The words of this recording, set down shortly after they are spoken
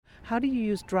How do you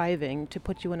use driving to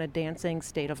put you in a dancing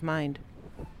state of mind?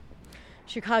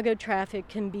 Chicago traffic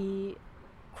can be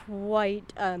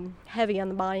quite heavy on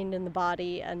the mind and the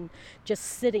body, and just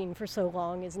sitting for so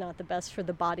long is not the best for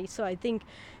the body. So I think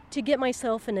to get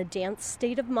myself in a dance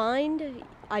state of mind,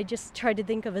 I just try to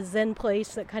think of a Zen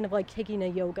place, that kind of like taking a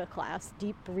yoga class,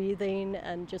 deep breathing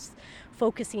and just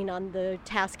focusing on the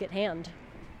task at hand.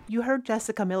 You heard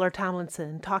Jessica Miller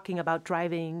Tomlinson talking about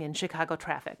driving in Chicago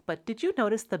traffic, but did you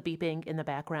notice the beeping in the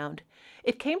background?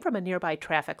 It came from a nearby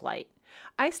traffic light.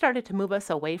 I started to move us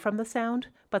away from the sound,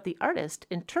 but the artist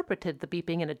interpreted the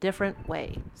beeping in a different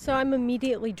way. So I'm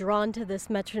immediately drawn to this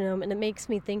metronome, and it makes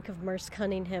me think of Merce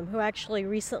Cunningham, who actually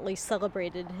recently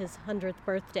celebrated his 100th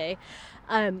birthday.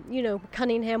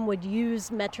 Cunningham would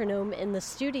use metronome in the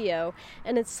studio,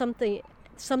 and it's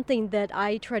something that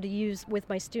I try to use with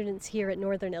my students here at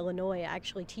Northern Illinois. I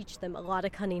actually teach them a lot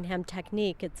of Cunningham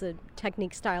technique. It's a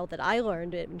technique style that I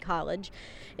learned in college.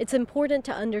 It's important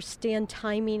to understand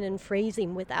timing and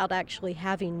phrasing without actually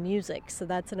having music. So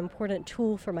that's an important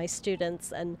tool for my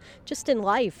students. And just in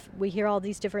life, we hear all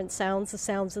these different sounds, the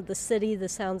sounds of the city, the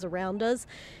sounds around us,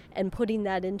 and putting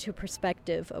that into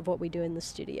perspective of what we do in the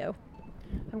studio.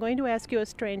 I'm going to ask you a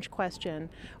strange question.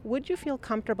 Would you feel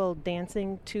comfortable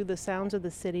dancing to the sounds of the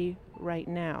city right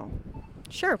now?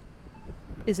 Sure.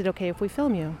 Is it okay if we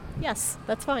film you? Yes,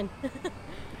 that's fine.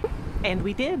 And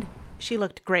we did. She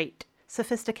looked great,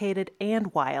 sophisticated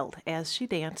and wild as she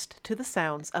danced to the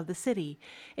sounds of the city,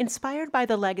 inspired by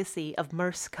the legacy of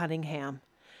Merce Cunningham.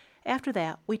 After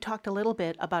that, we talked a little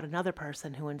bit about another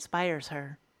person who inspires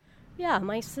her. Yeah,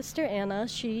 my sister Anna,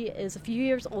 she is a few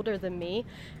years older than me,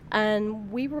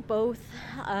 and we were both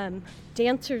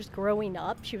dancers growing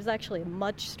up. She was actually a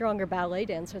much stronger ballet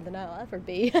dancer than I'll ever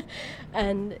be.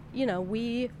 And,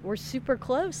 we were super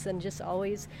close and just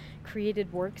always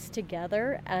created works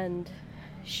together. And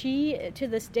she, to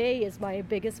this day, is my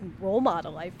biggest role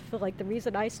model. I feel like the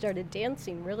reason I started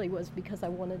dancing really was because I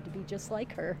wanted to be just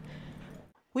like her.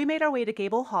 We made our way to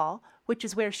Gable Hall, which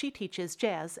is where she teaches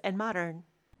jazz and modern.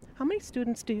 How many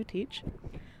students do you teach?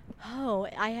 Oh,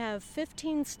 I have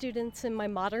 15 students in my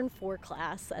Modern 4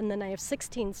 class, and then I have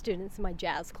 16 students in my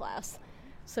jazz class.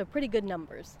 So pretty good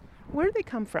numbers. Where do they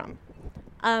come from?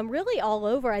 Really all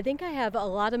over. I think I have a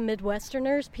lot of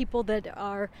Midwesterners, people that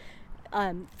are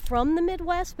from the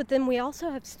Midwest, but then we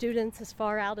also have students as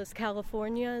far out as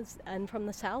California and from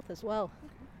the South as well.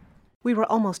 We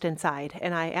were almost inside,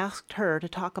 and I asked her to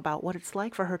talk about what it's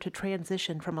like for her to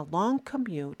transition from a long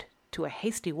commute to a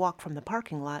hasty walk from the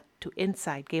parking lot to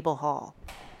inside Gable Hall.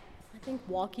 I think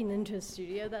walking into a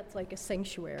studio, that's like a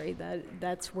sanctuary.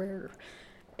 That's where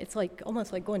it's like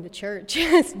almost like going to church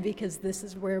because this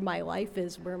is where my life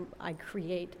is, where I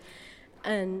create.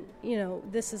 And,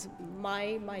 this is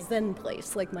my Zen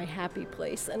place, like my happy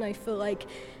place. And I feel like,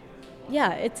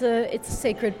 it's a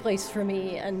sacred place for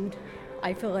me. And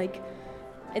I feel like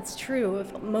it's true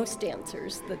of most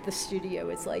dancers that the studio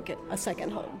is like a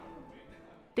second home.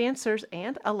 Dancers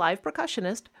and a live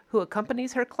percussionist who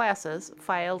accompanies her classes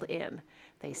filed in.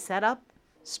 They set up,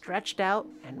 stretched out,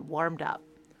 and warmed up.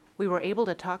 We were able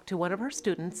to talk to one of her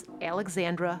students,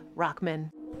 Alexandra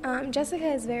Rockman.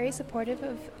 Jessica is very supportive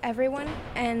of everyone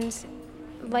and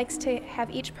likes to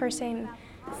have each person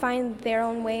find their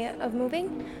own way of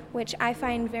moving, which I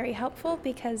find very helpful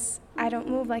because I don't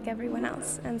move like everyone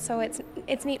else. And so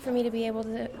it's neat for me to be able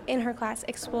to, in her class,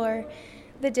 explore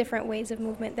the different ways of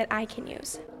movement that I can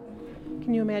use.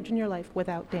 Can you imagine your life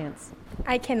without dance?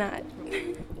 I cannot.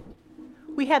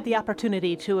 We had the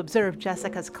opportunity to observe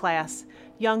Jessica's class,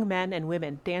 young men and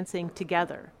women dancing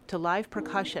together to live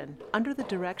percussion under the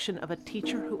direction of a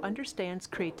teacher who understands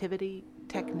creativity,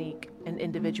 technique, and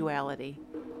individuality.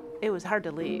 It was hard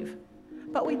to leave,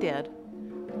 but we did.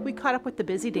 We caught up with the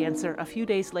busy dancer a few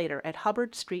days later at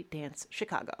Hubbard Street Dance,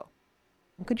 Chicago.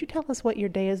 Could you tell us what your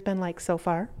day has been like so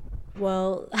far?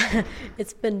 Well,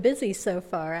 it's been busy so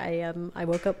far. I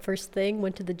woke up first thing,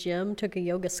 went to the gym, took a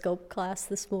yoga sculpt class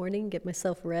this morning, get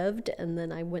myself revved, and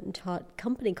then I went and taught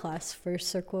company class for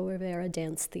Circo Rivera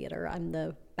Dance Theater. I'm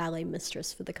the ballet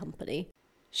mistress for the company.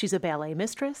 She's a ballet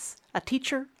mistress, a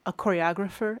teacher, a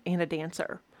choreographer, and a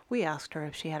dancer. We asked her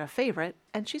if she had a favorite,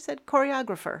 and she said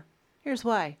choreographer. Here's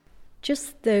why.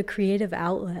 Just the creative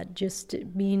outlet, just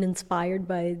being inspired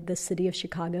by the city of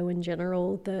Chicago in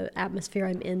general, the atmosphere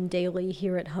I'm in daily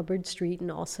here at Hubbard Street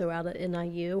and also out at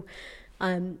NIU.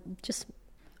 Just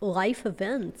life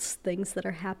events, things that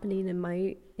are happening in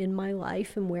my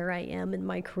life and where I am in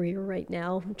my career right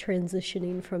now,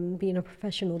 transitioning from being a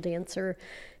professional dancer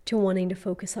to wanting to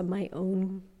focus on my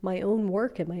own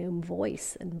work and my own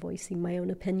voice and voicing my own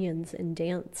opinions in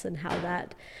dance, and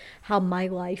how my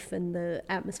life and the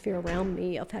atmosphere around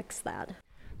me affects that.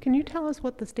 Can you tell us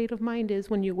what the state of mind is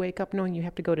when you wake up knowing you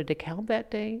have to go to DeKalb that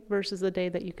day versus the day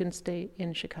that you can stay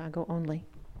in Chicago only?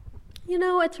 You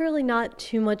know, it's really not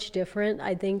too much different.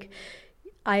 I think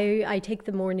I take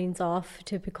the mornings off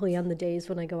typically on the days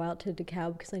when I go out to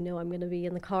DeKalb, because I know I'm going to be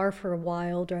in the car for a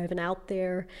while driving out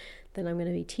there. Then I'm going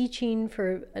to be teaching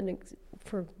for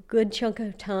a good chunk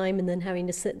of time, and then having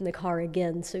to sit in the car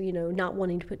again. So, you know, not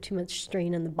wanting to put too much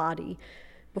strain on the body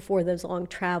before those long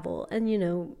travel. And, you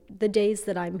know, the days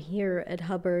that I'm here at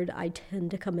Hubbard, I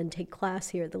tend to come and take class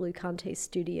here at the Lou Conte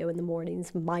studio in the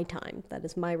mornings, my time. That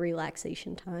is my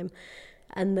relaxation time.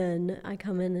 And then I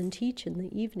come in and teach in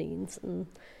the evenings. And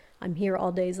I'm here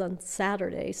all days on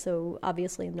Saturday, so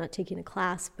obviously I'm not taking a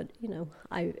class, but, you know,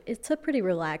 it's a pretty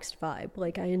relaxed vibe.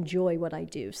 Like, I enjoy what I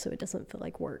do, so it doesn't feel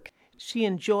like work. She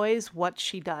enjoys what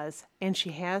she does, and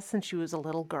she has since she was a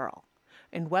little girl.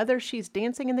 And whether she's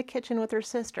dancing in the kitchen with her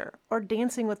sister, or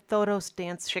dancing with Todos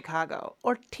Dance Chicago,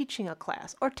 or teaching a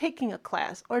class, or taking a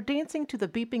class, or dancing to the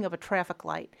beeping of a traffic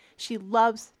light, she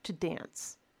loves to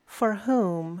dance. For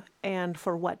whom and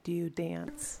for what do you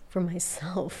dance? For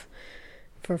myself,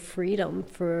 for freedom,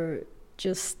 for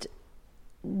just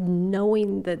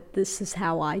knowing that this is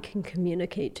how I can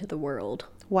communicate to the world.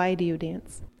 Why do you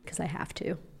dance? Because I have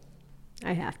to.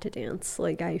 I have to dance.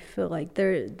 Like, I feel like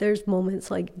there's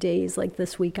moments, like days like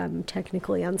this week, I'm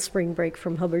technically on spring break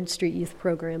from Hubbard Street Youth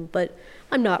Program, but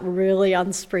I'm not really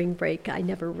on spring break. I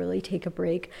never really take a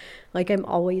break. Like, I'm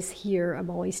always here.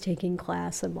 I'm always taking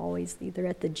class. I'm always either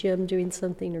at the gym doing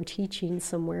something or teaching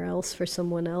somewhere else for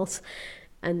someone else.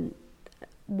 And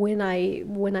when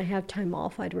I have time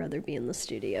off, I'd rather be in the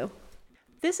studio.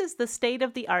 This is The State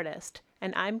of the Artist,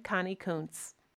 and I'm Connie Kuntz.